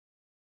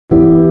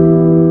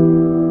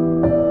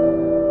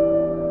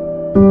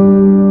The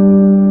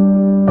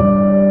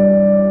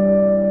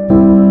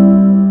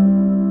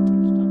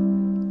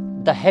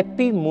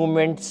happy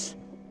moments,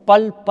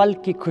 pal pal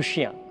ki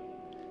khushiyan.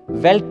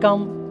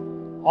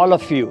 Welcome all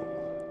of you.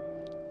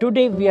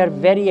 Today we are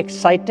very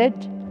excited,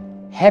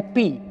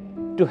 happy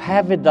to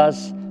have with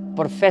us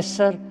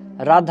Professor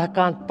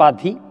Radhakant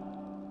Padhi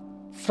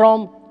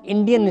from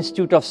Indian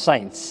Institute of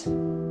Science,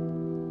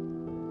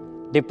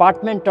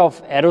 Department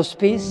of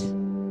Aerospace,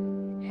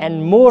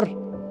 and more.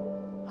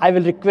 I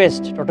will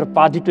request Dr.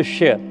 Padhi to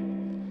share.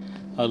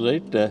 All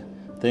right.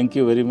 Thank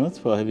you very much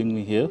for having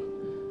me here.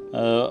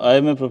 I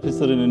am a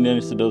professor in Indian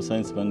Institute of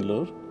Science,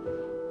 Bangalore,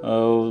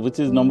 which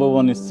is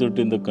 #1 institute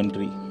in the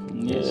country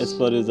as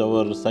far as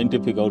our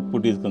scientific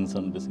output is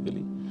concerned,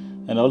 basically.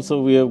 And also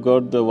we have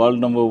got the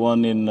world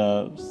 #1 in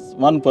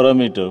one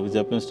parameter, which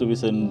happens to be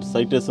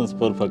citations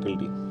per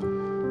faculty.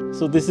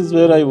 So this is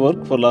where I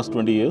work for last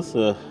 20 years.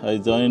 I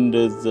joined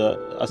as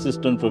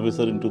assistant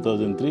professor in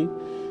 2003.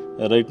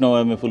 Right now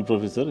I am a full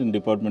professor in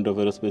Department of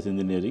Aerospace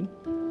Engineering.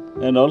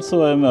 And also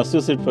I am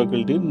associate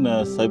faculty in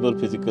cyber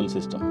physical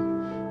system.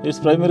 It's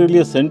primarily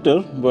a center,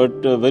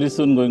 but very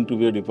soon going to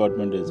be a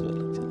department as well.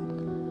 Actually.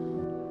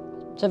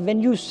 So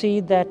when you see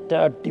that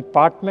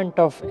Department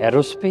of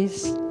Aerospace,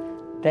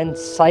 then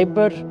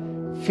cyber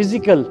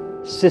physical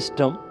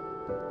system,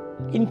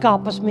 इनका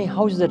आपस में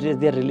how is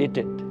they are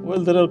related?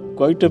 Well, there are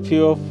quite a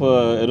few of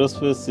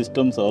aerospace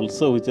systems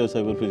also which are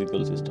cyber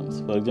physical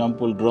systems. For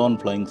example, drone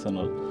flying and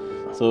all.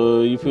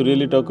 So if you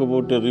really talk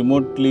about a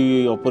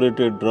remotely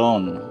operated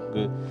drone,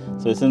 okay,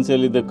 so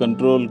essentially the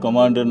control,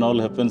 command and all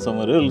happens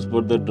somewhere else,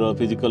 but the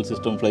physical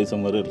system flies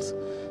somewhere else.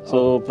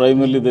 So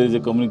primarily there is a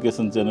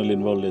communication channel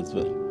involved as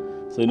well.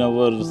 So in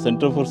our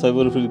Center for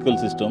Cyber Physical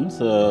Systems,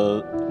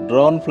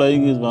 drone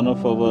flying is one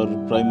of our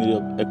primary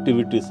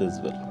activities as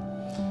well.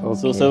 Okay.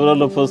 So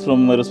several of us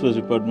from aerospace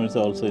departments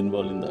are also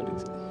involved in that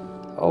actually.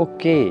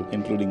 Okay.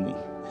 Including me.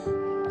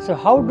 So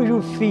how do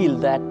you feel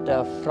that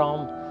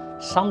from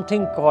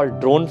something called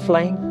drone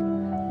flying,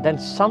 then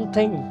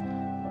something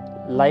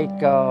like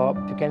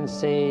you can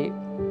say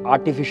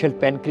artificial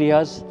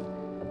pancreas.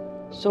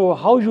 So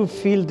how you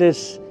feel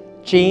this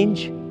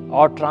change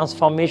or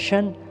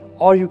transformation,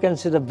 or you can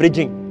say the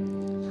bridging?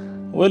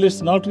 Well,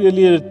 it's not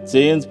really a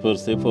change per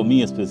se, for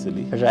me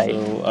especially. Right.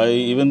 So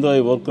even though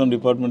I work on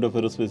Department of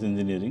Aerospace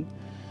Engineering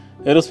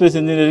itself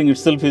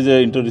is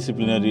an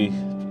interdisciplinary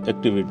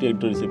activity,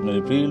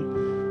 interdisciplinary field.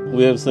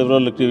 We have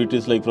several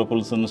activities like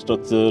propulsion,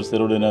 structures,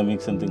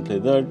 aerodynamics and things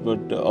like that,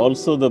 but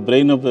also the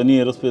brain of any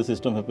aerospace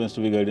system happens to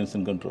be guidance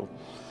and control.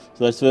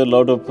 So that's where a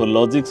lot of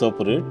logics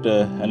operate,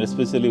 and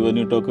especially when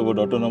you talk about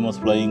autonomous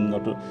flying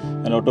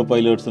and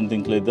autopilots and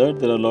things like that,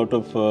 there are a lot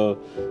of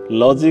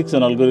logics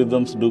and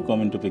algorithms do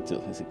come into picture.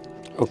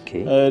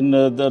 Okay. And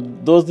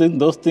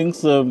those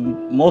things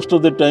most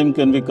of the time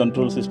can be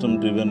control system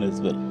driven as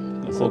well.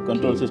 So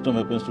control system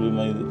happens to be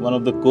one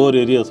of the core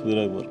areas where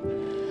I work.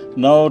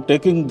 Now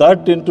taking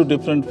that into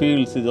different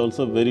fields is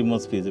also very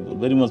much feasible,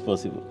 very much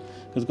possible.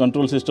 Because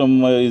control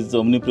system is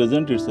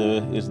omnipresent, it's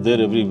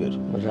there everywhere.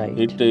 Right.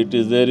 It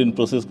is there in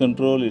process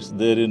control, it's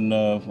there in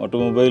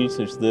automobiles,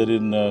 it's there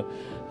in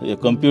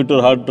computer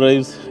hard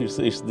drives,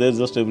 it's there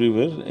just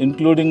everywhere,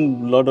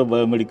 including a lot of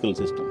biomedical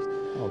systems.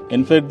 Okay.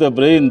 In fact, the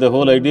brain, the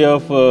whole idea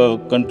of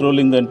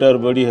controlling the entire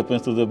body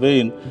happens to the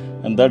brain,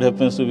 and that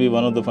happens to be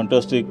one of the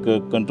fantastic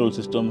control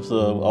systems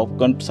of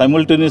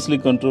simultaneously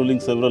controlling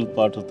several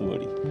parts of the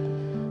body.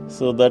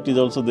 So that is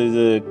also, there is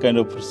a kind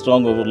of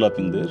strong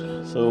overlapping there.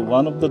 So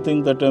one of the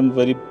things that I am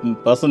very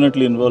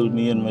passionately involved,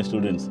 me and my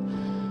students,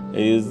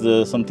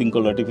 is something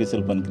called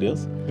artificial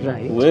pancreas.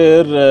 Right.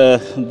 Where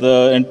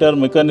the entire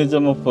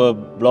mechanism of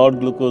blood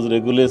glucose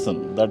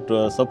regulation that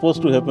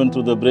supposed to happen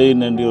through the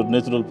brain and your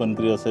natural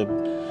pancreas have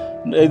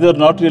either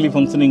not really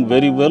functioning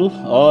very well,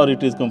 or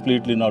it is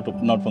completely not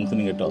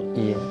functioning at all.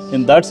 Yes.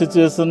 In that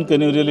situation,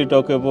 can you really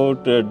talk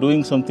about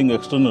doing something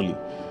externally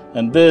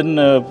and then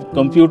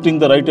computing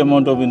the right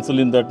amount of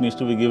insulin that needs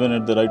to be given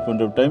at the right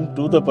point of time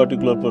to the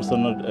particular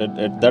person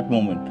at that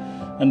moment,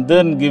 and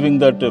then giving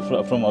that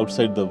from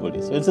outside the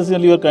body. So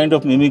essentially you are kind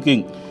of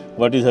mimicking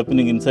what is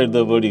happening inside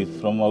the body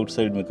from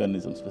outside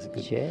mechanisms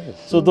basically. Yes.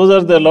 So those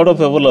are a lot of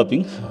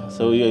overlapping.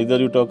 So either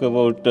you talk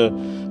about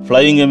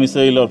flying a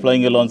missile or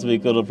flying a launch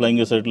vehicle or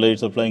flying a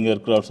satellites or flying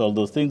aircrafts, all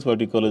those things,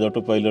 what you call as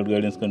autopilot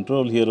guidance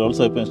control, here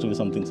also happens to be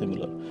something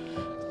similar.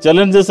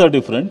 Challenges are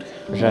different.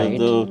 Right.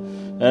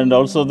 And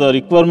also the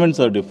requirements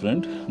are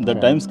different, the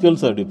time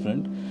scales are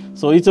different.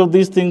 So each of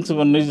these things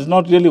is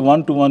not really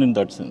one-to-one in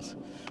that sense.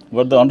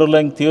 But the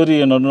underlying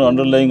theory and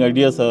underlying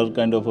ideas are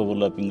kind of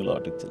overlapping a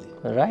lot actually.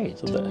 Right.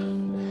 So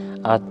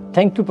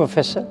thank you,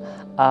 Professor.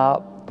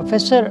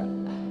 Professor,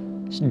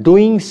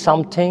 doing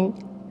something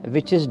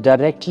which is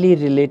directly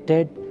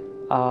related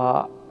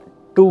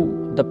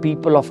to the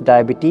people of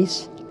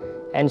diabetes,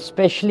 and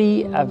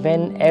especially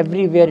when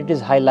everywhere it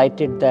is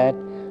highlighted that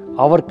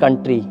our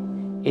country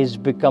is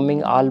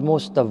becoming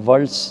almost the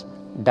world's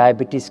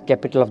diabetes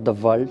capital of the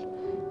world,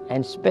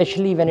 and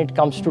especially when it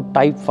comes to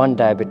type 1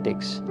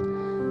 diabetics.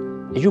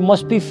 You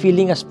must be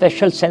feeling a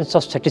special sense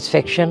of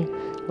satisfaction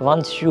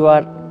once you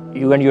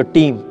and your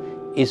team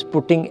is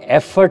putting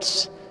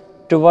efforts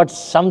towards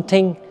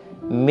something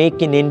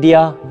make in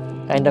India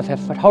kind of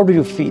effort, how do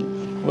you feel?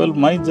 Well,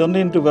 my journey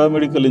into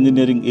biomedical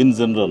engineering in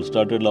general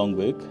started long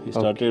back. It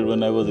started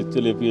when I was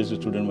actually a PhD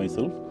student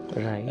myself.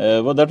 Right.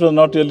 But that was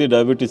not really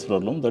diabetes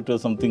problem. That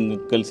was something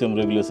calcium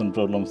regulation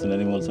problems in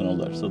animals and all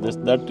that. So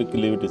that took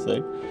leave it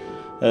aside.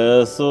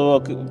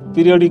 So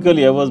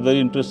periodically I was very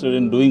interested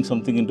in doing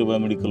something into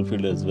biomedical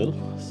field as well.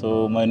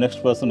 So my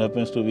next person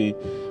happens to be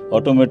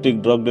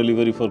automatic drug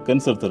delivery for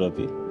cancer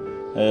therapy.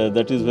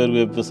 That is where we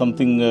have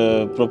something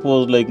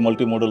proposed like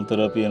multimodal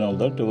therapy and all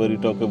that, where we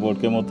talk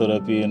about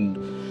chemotherapy and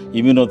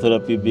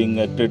immunotherapy being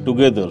acted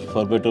together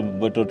for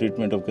better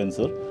treatment of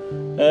cancer.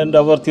 And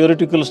our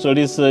theoretical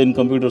studies in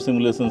computer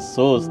simulations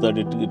shows that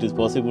it is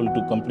possible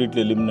to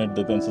completely eliminate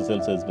the cancer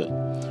cells as well.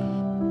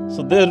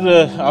 So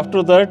there,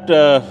 after that,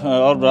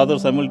 or rather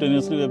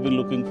simultaneously, we have been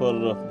looking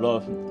for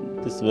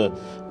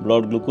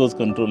blood glucose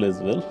control as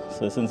well.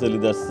 So essentially,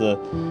 that's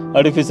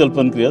artificial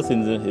pancreas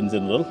in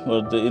general.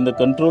 But in the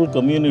control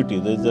community,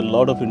 there is a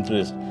lot of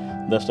interest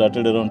that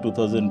started around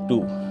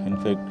 2002. In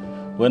fact,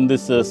 when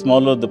this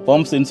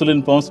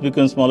insulin pumps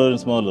become smaller and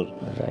smaller,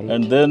 right.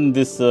 And then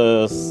this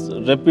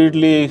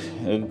rapidly,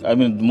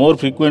 more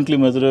frequently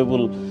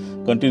measurable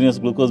continuous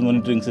glucose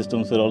monitoring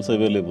systems were also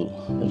available.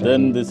 Right.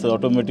 Then this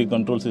automatic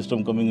control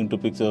system coming into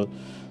picture,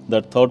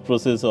 that thought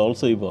process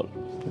also evolved.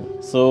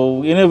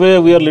 So in a way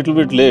we are a little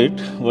bit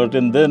late, but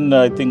and then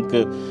I think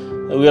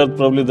we are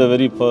probably the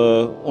very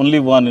only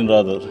one in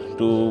rather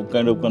to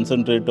kind of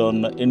concentrate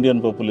on Indian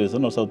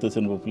population or South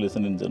Asian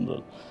population in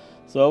general.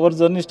 So our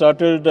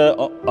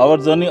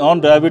journey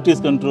on diabetes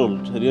control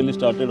really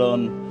started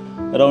on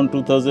around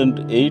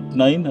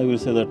 2008-9, I will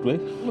say that way.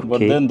 Okay. But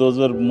then those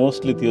were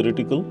mostly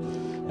theoretical.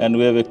 And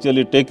we have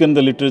actually taken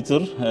the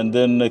literature and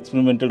then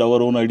experimented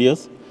our own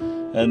ideas.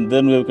 And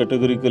then we have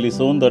categorically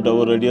shown that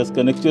our ideas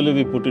can actually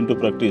be put into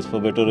practice for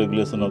better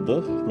regulation of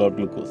the blood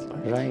glucose.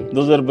 Right.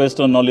 Those are based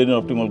on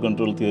nonlinear optimal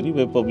control theory. We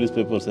have published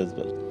papers as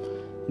well.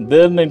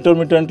 Then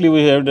intermittently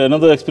we had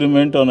another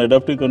experiment on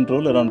adaptive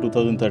control around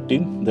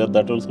 2013.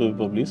 That also we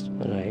published.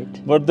 Right.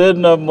 But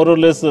then more or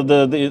less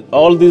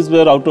all these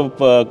were out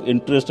of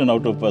interest and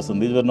out of passion.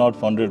 These were not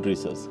funded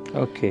research.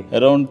 Okay.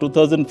 Around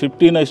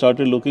 2015 I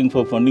started looking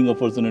for funding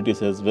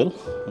opportunities as well.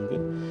 Okay.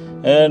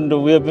 And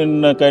we have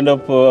been after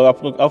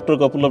a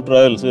couple of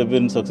trials, we have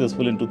been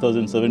successful in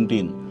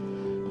 2017.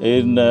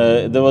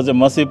 There was a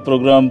massive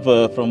program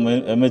from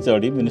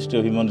MHRD, Ministry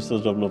of Human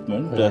Resource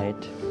Development. Right.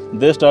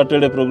 They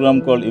started a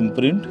program called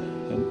Imprint,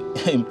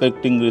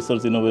 Impacting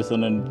Research,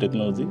 Innovation and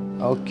Technology.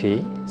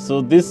 Okay. So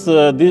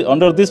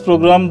under this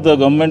program, the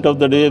government of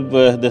the day,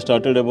 they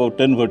started about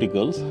 10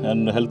 verticals,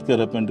 and healthcare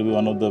happened to be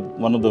one of the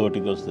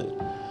verticals there.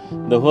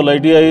 The whole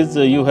idea is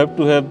you have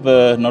to have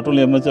not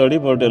only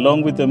MHRD, but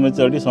along with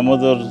MHRD, some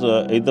other,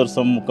 either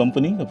some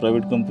company, a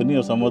private company,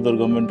 or some other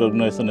government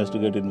organization has to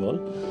get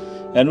involved.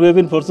 And we have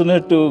been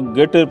fortunate to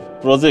get a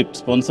project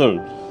sponsored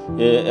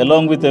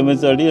along with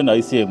MHRD and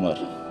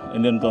ICMR.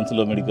 Indian Council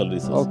of Medical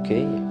Research,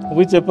 okay,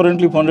 which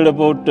apparently funded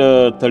about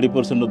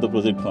 30% of the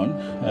project fund,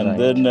 and right.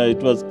 Then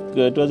it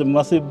was a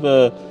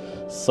massive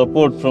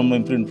support from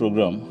Imprint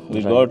program. We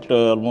right. got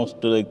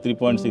almost like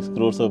 3.6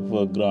 crores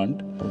of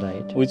grant,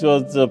 right. which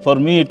was for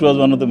me it was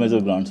one of the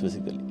major grants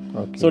basically.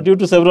 Okay. So due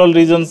to several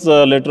reasons,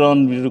 later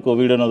on due to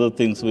COVID and other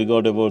things, we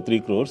got about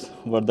 3 crores,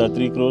 but that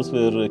 3 crores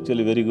were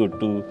actually very good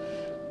to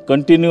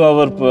continue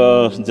our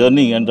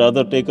journey and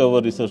rather take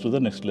our research to the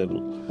next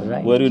level,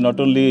 right. Where we not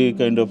only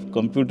kind of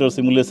computer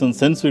simulation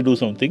sense we do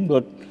something,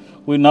 but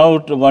we now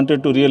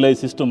wanted to realize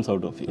systems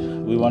out of it.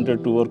 We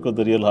wanted to work with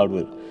the real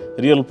hardware,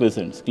 real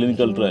patients,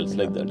 clinical trials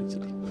like that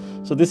actually.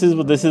 So this is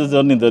the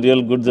journey. The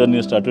real good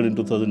journey started in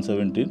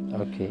 2017.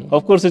 Okay.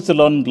 Of course, it's a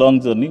long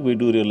journey. We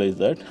do realize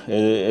that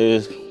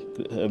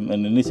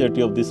an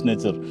initiative of this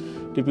nature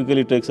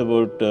typically takes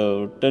about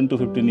 10 to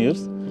 15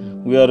 years.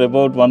 We are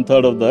about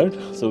 1/3 of that,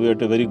 so we are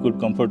at a very good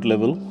comfort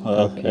level,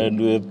 okay. And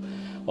we have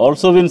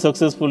also been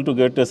successful to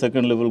get a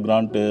second level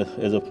grant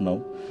as of now.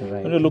 Right.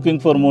 And we are looking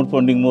for more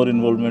funding, more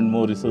involvement,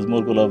 more research,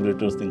 more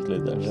collaborators, things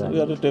like that. Right. So we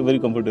are at a very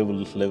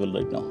comfortable level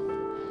right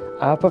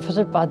now.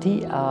 Professor Padhi,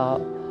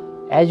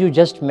 as you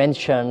just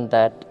mentioned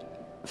that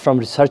from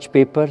research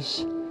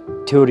papers,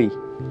 theory,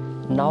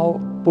 now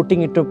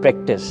putting it to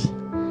practice,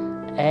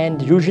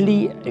 and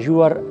usually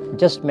you are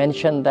just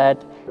mentioned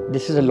that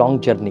this is a long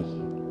journey.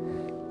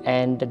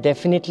 And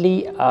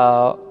definitely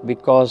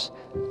because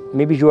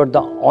maybe you are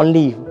the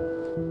only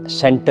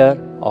center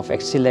of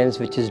excellence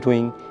which is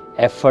doing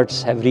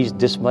efforts have reached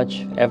this much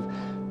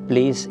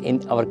place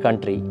in our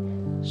country.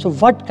 So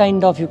what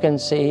kind of, you can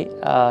say,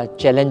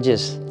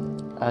 challenges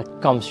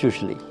comes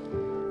usually?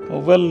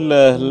 Well,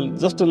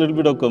 just a little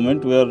bit of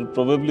comment. We are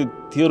probably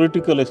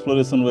theoretical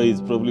exploration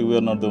wise, probably we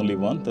are not the only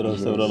one. There are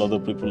yes. several other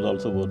people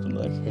also work on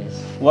that.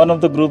 Yes. One of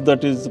the group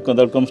that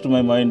comes to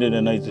my mind in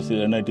NIT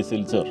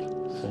Silchar.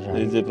 Right.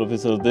 There is a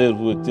professor there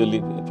who actually,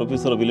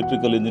 professor of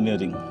electrical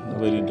engineering,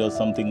 where he does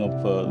something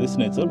of this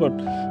nature,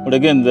 but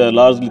again they are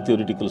largely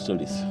theoretical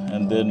studies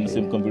and then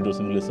some computer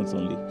simulations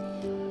only.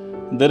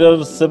 There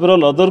are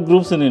several other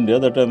groups in India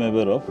that I am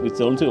aware of, which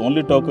also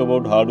only talk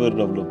about hardware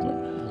development.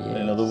 Yes.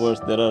 In other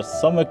words, there are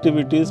some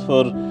activities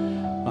for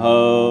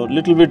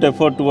little bit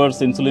effort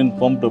towards insulin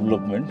pump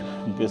development.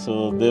 Okay,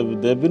 so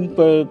they've been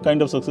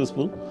kind of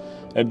successful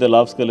at the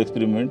large scale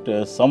experiment.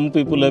 Some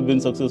people have been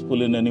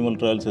successful in animal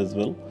trials as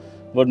well,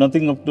 but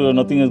nothing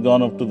has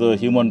gone up to the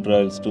human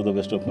trials to the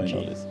best of my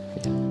knowledge.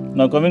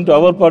 Now coming to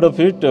our part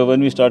of it,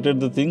 when we started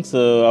the things,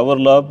 our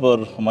lab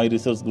or my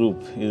research group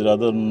is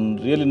rather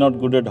really not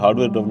good at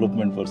hardware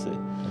development per se.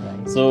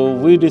 Right. So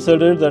we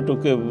decided that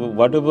okay,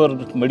 whatever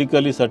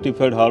medically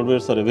certified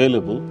hardwares are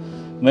available,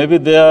 maybe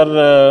they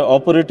are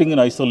operating in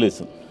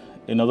isolation.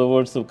 In other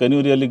words, can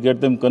you really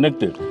get them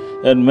connected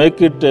and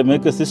make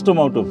a system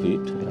out of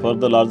it for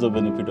the larger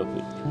benefit of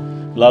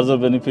it, larger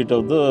benefit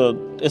of the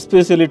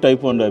especially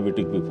type 1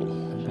 diabetic people.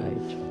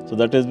 Right. So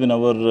that has been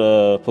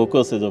our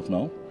focus as of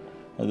now.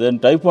 And then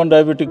type 1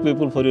 diabetic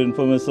people, for your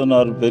information,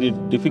 are very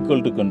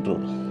difficult to control.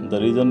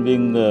 The reason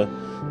being there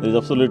is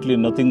absolutely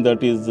nothing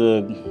that is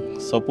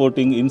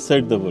supporting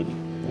inside the body.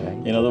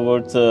 Right. In other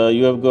words,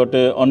 you have got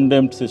a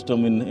undamped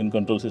system in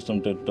control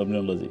system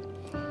terminology.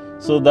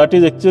 So that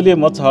is actually a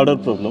much harder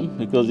problem,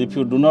 because if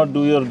you do not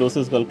do your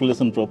dosage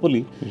calculation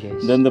properly,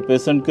 Yes. then the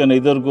patient can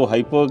either go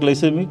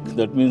hypoglycemic,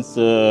 that means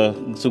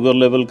sugar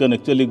level can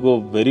actually go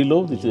very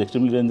low, which is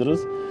extremely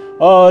dangerous,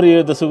 or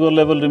the sugar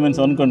level remains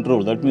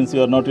uncontrolled. That means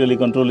you are not really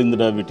controlling the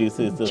diabetes,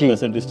 the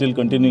patient is still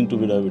continuing to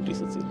be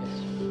diabetes.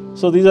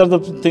 So these are the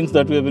things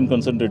that we have been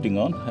concentrating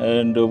on,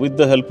 and with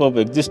the help of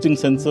existing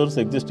sensors,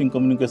 existing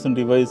communication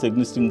device,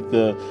 existing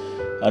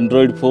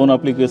Android phone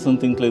application,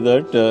 things like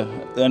that,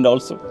 and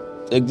also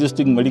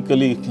existing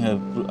medically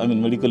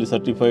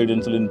certified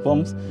insulin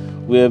pumps,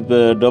 we have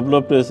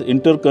developed an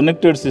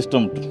interconnected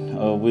system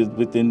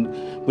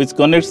which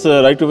connects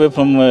right away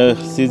from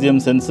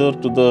CGM sensor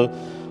to the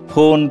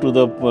phone to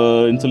the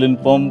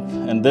insulin pump,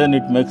 and then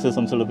it makes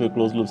some sort of a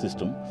closed loop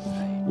system.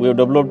 We have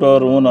developed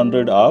our own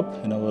Android app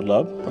in our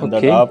lab, and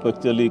that app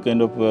actually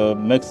kind of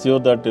makes sure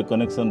that the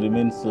connection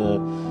remains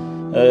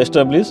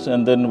established,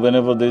 and then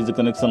whenever there is a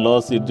connection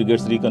loss, it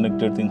gets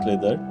reconnected, things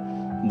like that.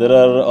 There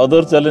are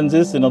other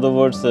challenges. In other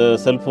words,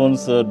 cell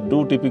phones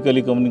do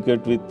typically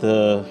communicate with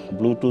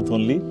Bluetooth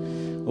only,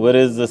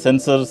 whereas the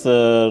sensors,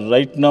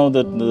 right now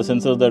the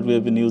sensors that we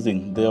have been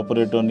using, they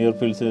operate on near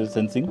field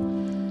sensing.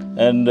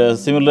 And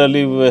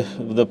similarly,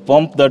 the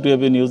pump that we have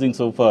been using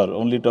so far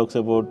only talks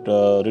about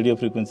radio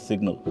frequency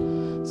signal.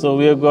 So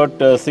we have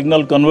got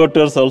signal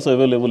converters also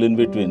available in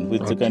between,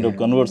 which kind of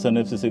converts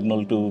NFC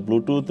signal to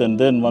Bluetooth, and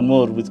then one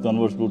more which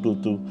converts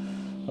Bluetooth to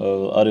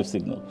RF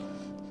signal.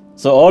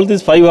 So all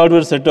these 5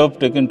 hardware setup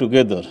taken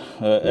together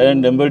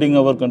and embedding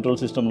our control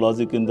system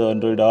logic in the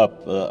Android app,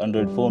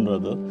 Android phone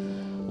rather,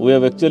 we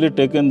have actually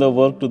taken the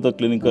work to the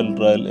clinical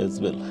trial as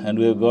well, and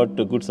we have got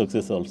a good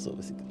success also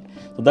basically.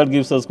 So that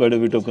gives us quite a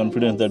bit of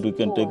confidence that we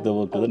can take the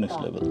work to the next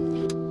level.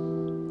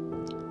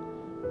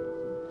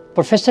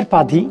 Professor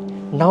Padhi,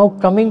 now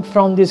coming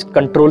from these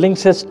controlling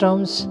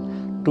systems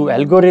to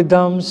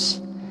algorithms,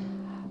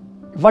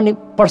 one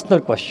personal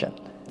question,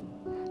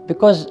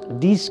 because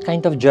these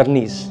kind of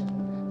journeys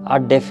are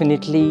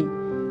definitely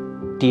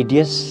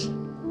tedious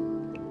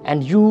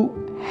and you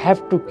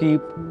have to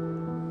keep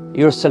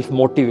yourself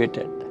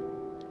motivated.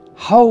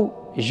 How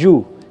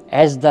you,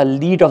 as the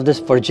lead of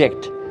this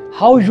project,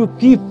 how you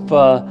keep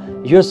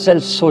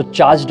yourself so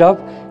charged up?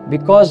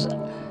 Because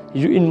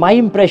in my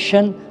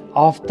impression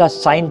of the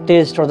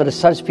scientists or the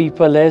research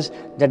people is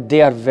that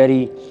they are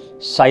very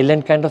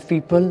silent kind of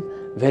people,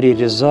 very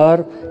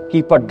reserved,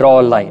 keep a draw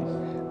line.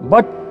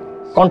 But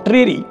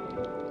contrary,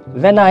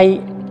 when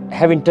I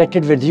have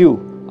interacted with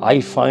you,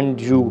 I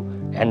find you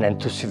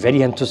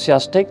very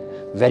enthusiastic,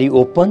 very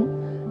open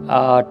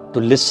to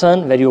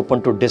listen, very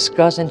open to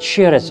discuss and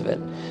share as well.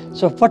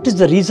 So what is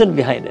the reason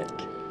behind it?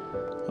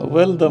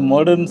 Well, the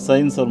modern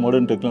science or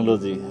modern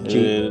technology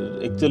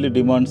actually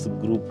demands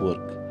group work.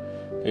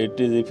 It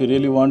is, if you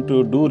really want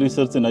to do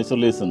research in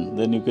isolation,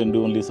 then you can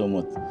do only so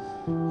much.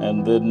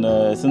 And then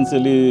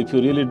essentially, if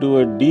you really do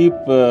a deep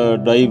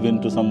dive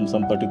into some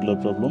particular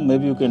problem,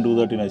 maybe you can do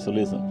that in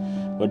isolation.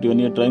 But when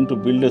you are trying to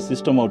build a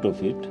system out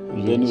of it,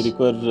 then you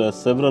require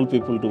several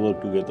people to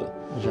work together.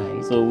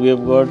 Right. So we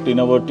have got in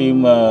our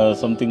team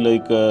something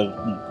like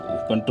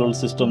a control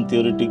system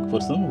theoretic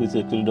person, which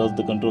actually does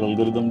the control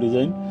algorithm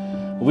design,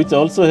 which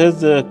also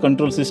has a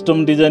control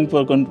system design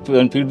for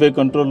and feedback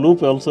control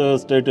loop, also a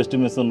state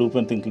estimation loop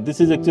and things. This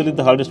is actually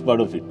the hardest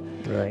part of it,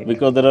 right?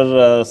 Because there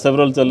are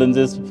several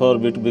challenges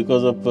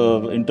because of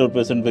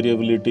inter-patient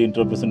variability,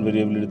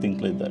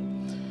 things like that.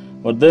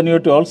 But then you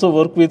have to also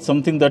work with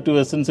something that you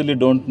essentially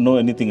don't know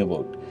anything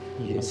about.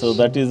 Yes. So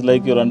that is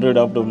like your Android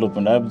app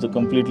development. I am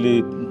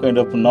completely kind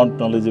of not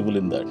knowledgeable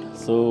in that.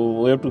 So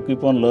we have to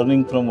keep on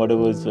learning from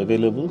whatever is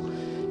available.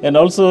 And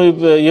also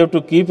you have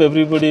to keep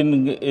everybody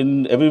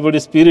in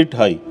everybody's spirit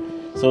high,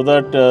 so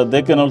that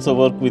they can also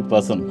work with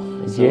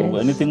passion. So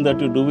anything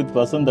that you do with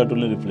passion, that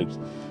only reflects,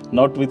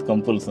 not with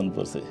compulsion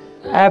per se.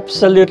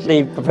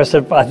 Absolutely,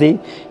 Professor Padhi.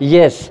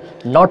 Yes,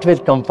 not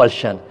with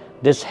compulsion.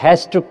 This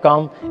has to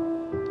come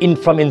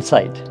from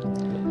inside.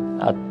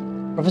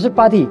 Professor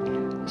Padhi,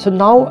 so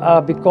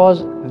now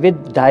because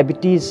with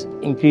diabetes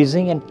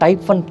increasing and type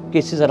 1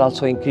 cases are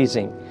also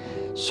increasing,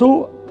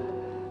 so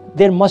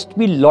there must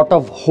be a lot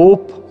of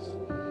hope,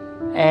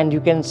 and you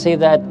can say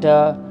that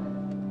a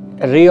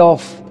ray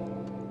of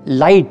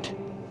light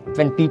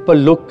when people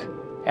look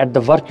at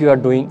the work you are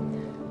doing.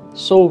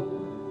 So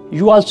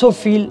you also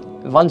feel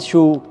once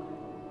you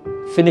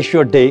finish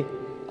your day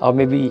or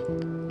maybe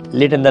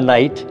late in the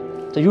night,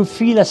 so you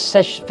feel a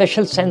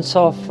special sense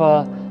of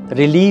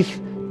relief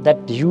that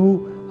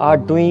you are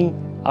doing,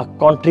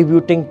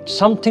 contributing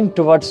something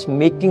towards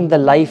making the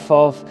life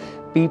of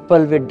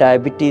people with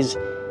diabetes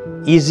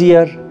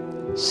easier,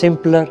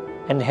 simpler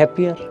and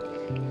happier.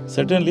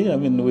 Certainly, I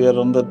mean, we are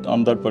on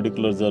that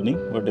particular journey,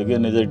 but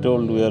again, as I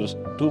told, we are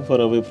too far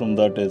away from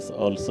that as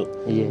also.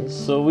 Yes.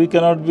 So we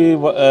cannot be,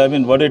 I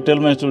mean, what I tell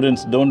my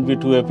students, don't be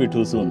too happy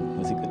too soon,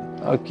 basically.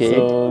 Okay.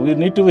 So we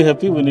need to be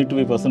happy, we need to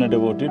be passionate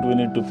about it, we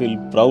need to feel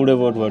proud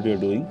about what we are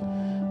doing.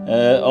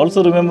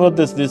 Also remember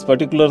this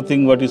particular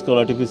thing, what is called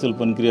artificial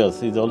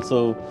pancreas, is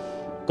also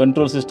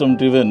control system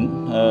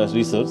driven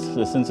research,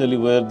 essentially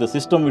where the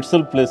system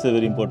itself plays a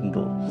very important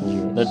role.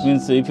 Yes. That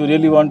means if you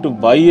really want to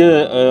buy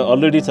a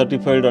already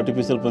certified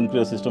artificial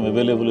pancreas system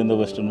available in the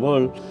Western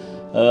world,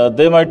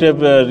 they might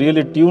have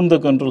really tuned the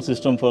control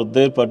system for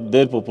their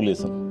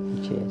population.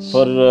 Yes.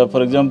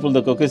 For example,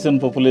 the Caucasian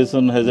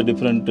population has a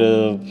different,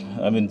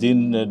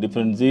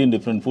 different gene,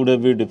 different food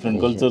habit, different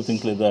culture, Yes.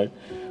 things like that.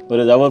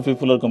 Whereas our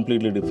people are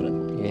completely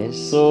different. Yes.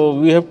 So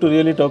we have to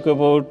really talk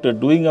about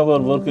doing our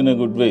work in a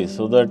good way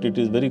so that it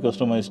is very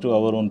customized to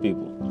our own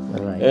people.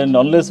 Right. And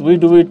unless we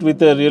do it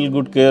with a real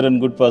good care and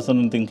good passion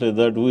and things like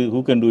that,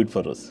 who can do it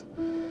for us?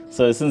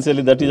 So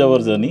essentially that is our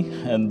journey.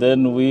 And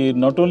then we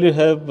not only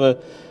have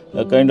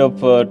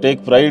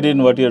take pride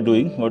in what you are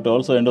doing, but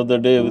also end of the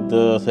day with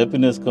the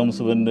happiness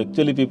comes when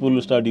actually people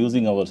will start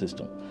using our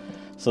system.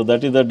 So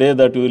that is the day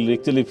that we will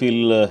actually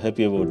feel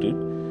happy about it.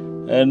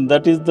 And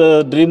that is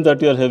the dream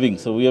that we are having.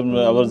 So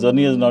our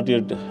journey has not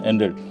yet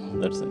ended, in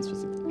that sense.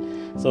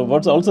 So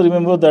what's also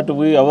remember that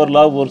our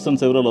lab works on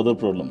several other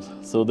problems.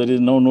 So there is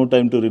no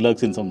time to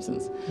relax in some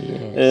sense.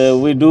 Yes.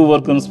 We do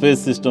work on space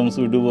systems,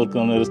 we do work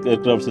on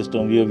aircraft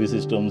system, UAV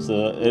systems,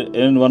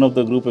 and one of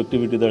the group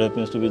activity that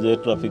happens to be the air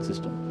traffic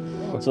system.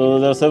 Okay. So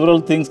there are several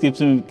things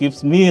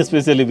keeps me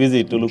especially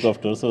busy to look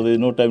after. So there is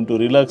no time to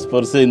relax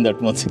per se in that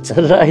much.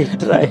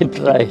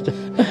 Right.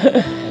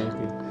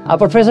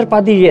 Professor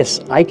Padhi,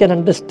 yes, I can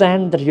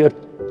understand that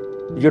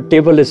your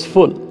table is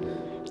full,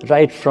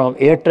 right from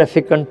air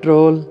traffic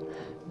control,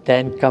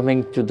 then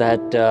coming to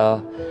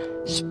that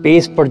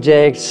space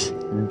projects,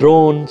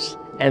 drones,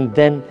 and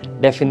then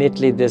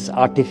definitely this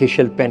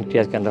artificial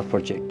pancreas kind of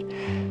project.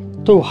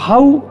 So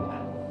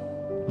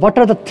what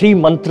are the 3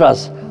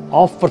 mantras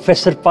of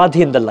Professor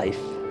Padhi in the life?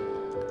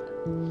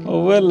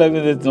 Oh, well, I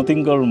mean, there's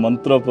nothing called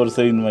mantra per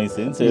se in my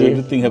sense. Yes.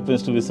 Everything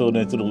happens to be so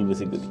natural,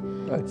 basically.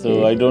 Okay.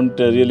 So I don't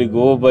really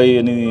go by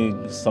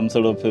some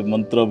sort of a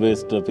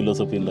mantra-based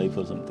philosophy in life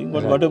or something.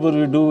 But whatever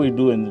we do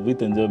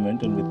with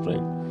enjoyment and with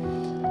pride.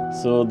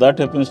 So that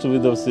happens to be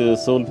the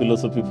sole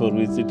philosophy for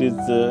which it is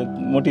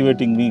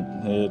motivating me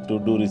to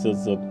do research.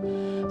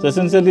 So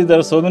essentially, there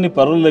are so many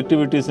parallel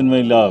activities in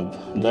my lab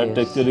that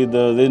actually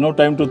there is no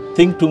time to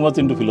think too much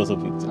into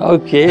philosophy.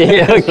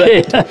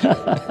 Okay.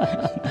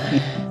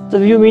 So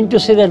you mean to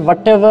say that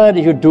whatever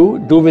you do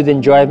with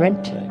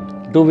enjoyment,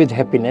 do with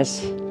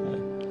happiness.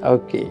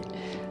 Okay.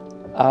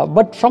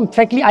 But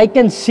frankly, I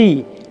can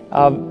see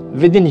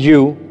within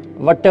you,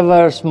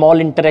 whatever small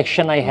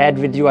interaction I had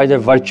with you, either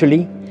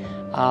virtually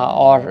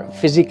or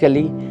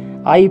physically,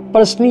 I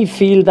personally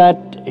feel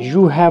that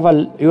you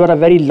are a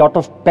very lot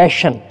of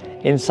passion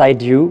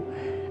inside you.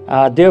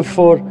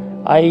 Therefore,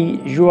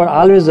 you are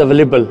always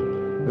available,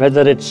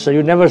 whether it's,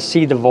 you never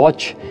see the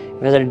watch,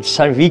 whether it's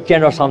some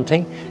weekend or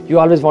something, you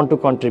always want to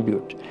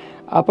contribute.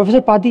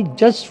 Professor Padhi,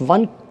 just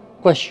one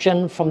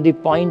question from the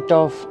point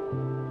of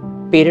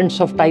parents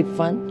of type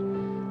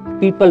 1,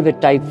 people with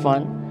type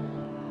 1.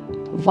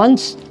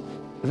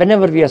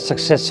 Whenever we are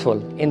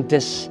successful in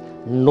this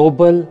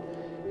noble,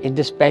 in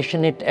this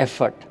passionate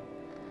effort,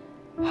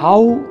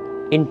 how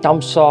in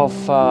terms of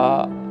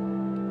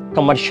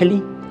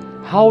commercially,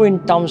 how in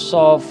terms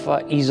of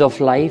ease of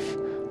life,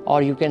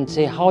 or you can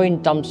say how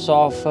in terms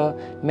of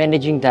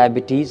managing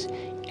diabetes,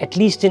 at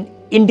least in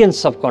Indian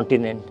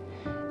subcontinent,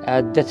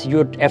 that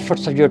your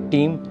efforts of your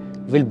team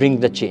will bring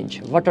the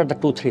change. What are the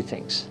 2-3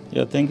 things?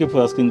 Yeah, thank you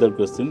for asking that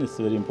question. It's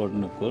very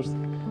important, of course.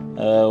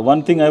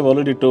 One thing I've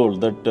already told,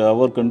 that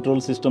our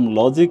control system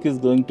logic is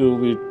going to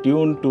be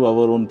tuned to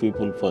our own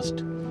people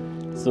first.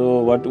 So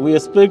what we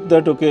expect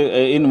that,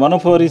 in one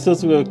of our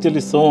research, we have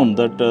actually shown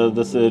that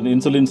this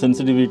insulin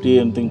sensitivity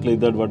and things like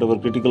that, whatever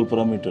critical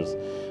parameters,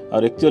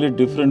 are actually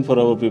different for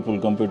our people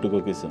compared to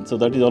Caucasian. So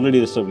that is already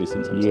established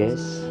in some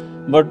sense.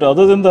 But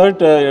other than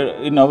that,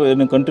 in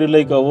a country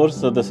like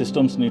ours, the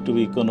systems need to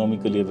be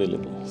economically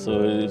available. So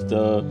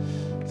the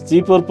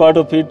cheaper part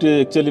of it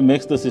actually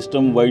makes the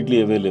system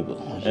widely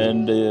available.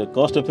 And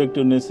cost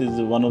effectiveness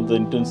is one of the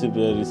intensive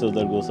research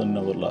that goes on in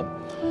our lab.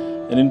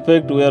 And in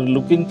fact, we are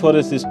looking for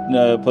a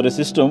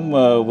system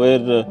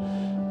where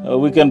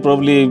we can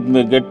probably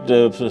get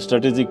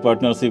strategic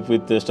partnership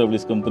with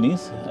established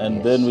companies,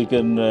 and then we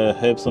can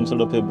have some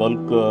sort of a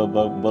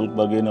bulk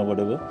bargain or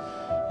whatever,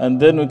 and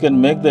then we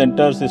can make the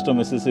entire system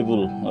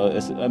accessible,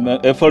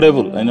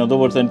 affordable. In other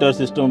words, entire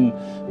system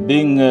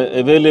being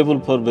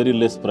available for very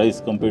less price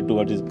compared to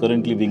what is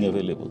currently being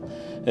available.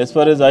 As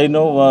far as I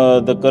know,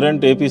 the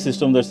current AP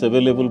system that's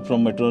available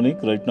from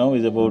Medtronic right now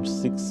is about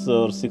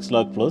 6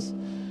 lakh plus,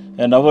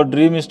 and our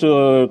dream is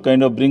to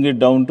kind of bring it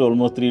down to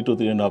almost 3 to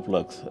 3.5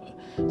 lakhs.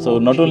 So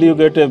not only you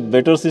get a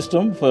better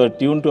system for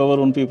tuned to our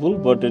own people,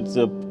 but it's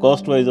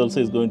cost-wise also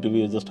is going to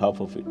be just half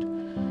of it.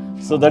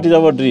 So that is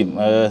our dream.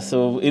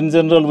 So in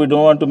general, we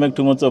don't want to make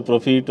too much of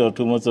profit or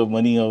too much of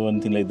money or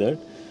anything like that,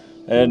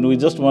 and we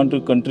just want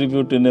to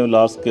contribute in a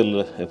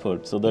large-scale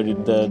effort so that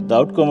the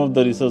outcome of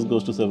the research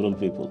goes to several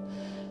people.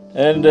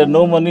 And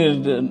no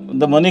money,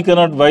 the money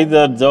cannot buy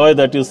the joy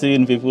that you see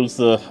in people's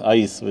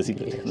eyes,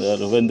 basically,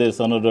 when their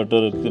son or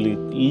daughter actually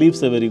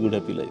lives a very good,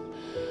 happy life.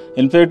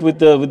 In fact, with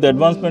the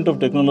advancement of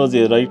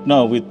technology right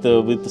now,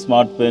 with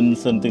smart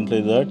pens and things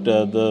like that,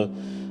 the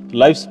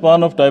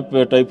lifespan of type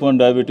 1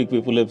 diabetic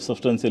people have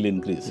substantially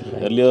increased.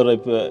 Right. Earlier,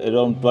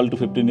 around 12 to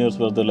 15 years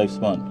was the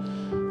lifespan.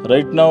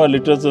 Right now,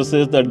 literature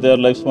says that their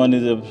lifespan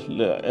is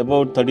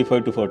about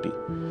 35 to 40.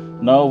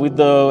 Now, with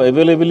the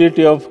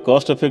availability of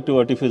cost-effective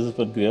artificial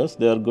pancreas,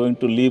 they are going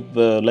to live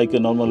like a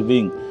normal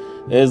being,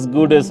 as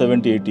good as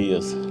 70, 80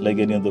 years, like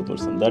any other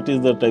person. That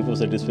is the type of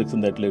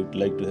satisfaction that I would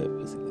like to have,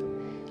 basically.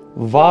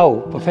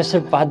 Wow,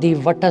 Professor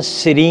Padhi, what a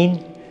serene,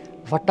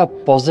 what a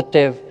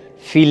positive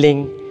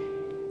feeling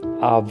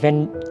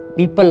when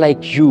people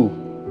like you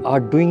are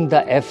doing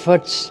the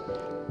efforts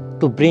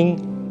to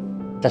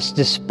bring this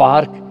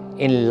spark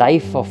in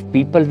life of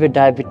people with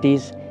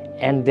diabetes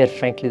and their,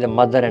 frankly, the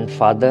mother and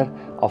father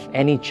of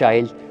any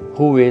child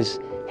who is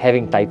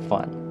having type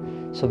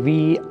 1. So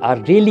we are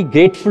really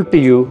grateful to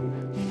you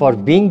for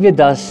being with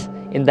us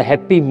in the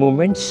happy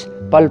moments,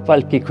 pal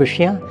pal ki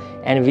khushiyan,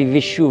 and we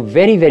wish you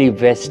very, very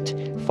best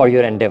for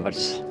your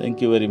endeavors.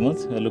 Thank you very much.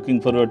 We are looking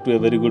forward to a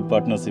very good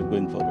partnership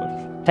going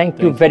forward. Thank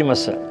you very much,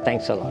 sir.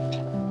 Thanks a lot.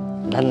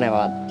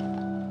 Dhanyavad.